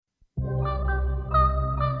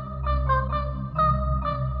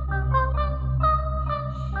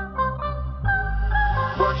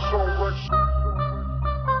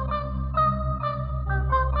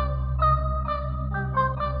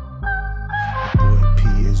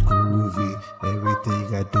groovy.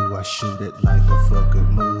 Everything I do, I shoot it like a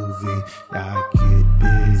fucking movie. I get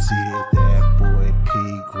busy, that boy P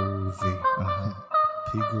Groovy.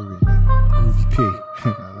 P Groovy, man. Groovy P.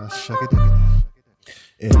 Shuck it up.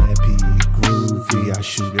 And that P Groovy, I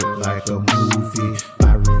shoot it like a movie.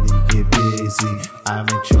 I really get busy. I'm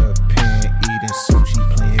in Japan eating sushi,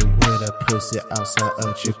 playing with a pussy outside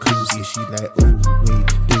a jacuzzi. She like, ooh, wait,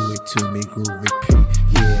 do it to me, Groovy P.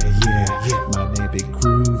 Yeah. My name is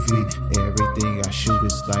Groovy. Everything I shoot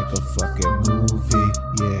is like a fucking movie.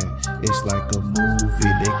 Yeah, it's like a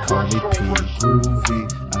movie. They call me P Groovy.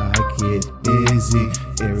 I get busy.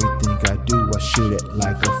 Everything I do, I shoot it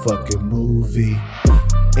like a fucking movie.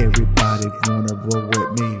 Everybody wanna roll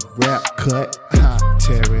with me. Rap cut,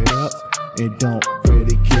 tear it up, and don't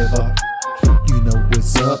really give up. You know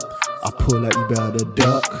what's up. I pull out, you better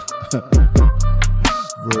duck.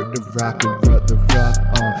 Word the rock and rut the rock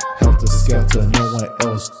on helter skelter. No one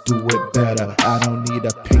else do it better. I don't need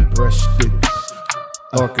a paintbrush to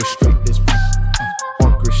orchestrate this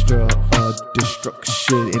orchestra of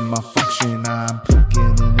destruction in my function. I'm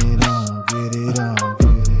getting it on, get it on.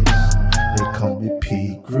 They call me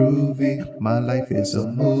P Groovy. My life is a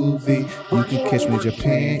movie. You can catch me in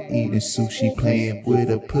Japan eating sushi, playing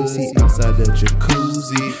with a pussy outside the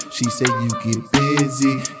jacuzzi. She say you get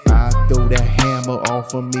busy. I throw that hammer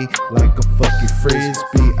off of me like a fucking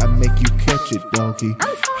frisbee. I make you catch it, donkey.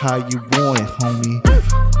 How you want it, homie?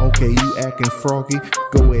 Okay, you acting froggy.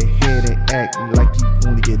 Go ahead and act like you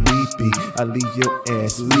wanna get leapy. I leave your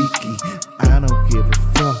ass leaky. I don't give a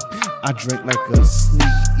fuck. I drink like a sneak,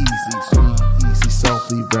 easy,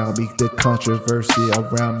 softly round me. The controversy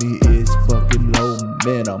around me is fucking low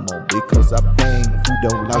minimum because I bang who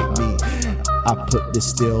don't like me. I put this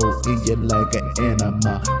still in you like an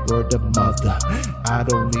enema. Word of mother, I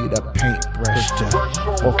don't need a paintbrush to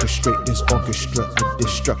orchestrate this orchestra of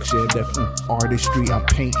destruction. The artistry I'm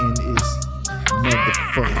painting is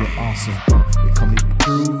motherfucking awesome. They call me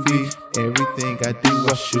Groovy. Everything I do,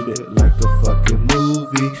 I shoot it like a fucking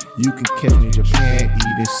movie. You can catch me in Japan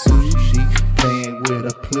eating sushi, playing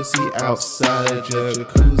with a pussy outside a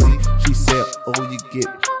jacuzzi. She said, oh, you get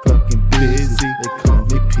fucking busy. They call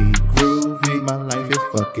me P Groovy. My life is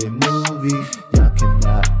fucking movie. Y'all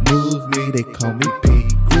cannot move me. They call me P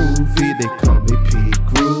Groovy. They call me P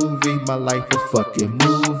Groovy. My life a fucking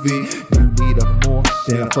movie. You need a more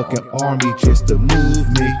than a fucking army just to move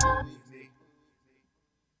me.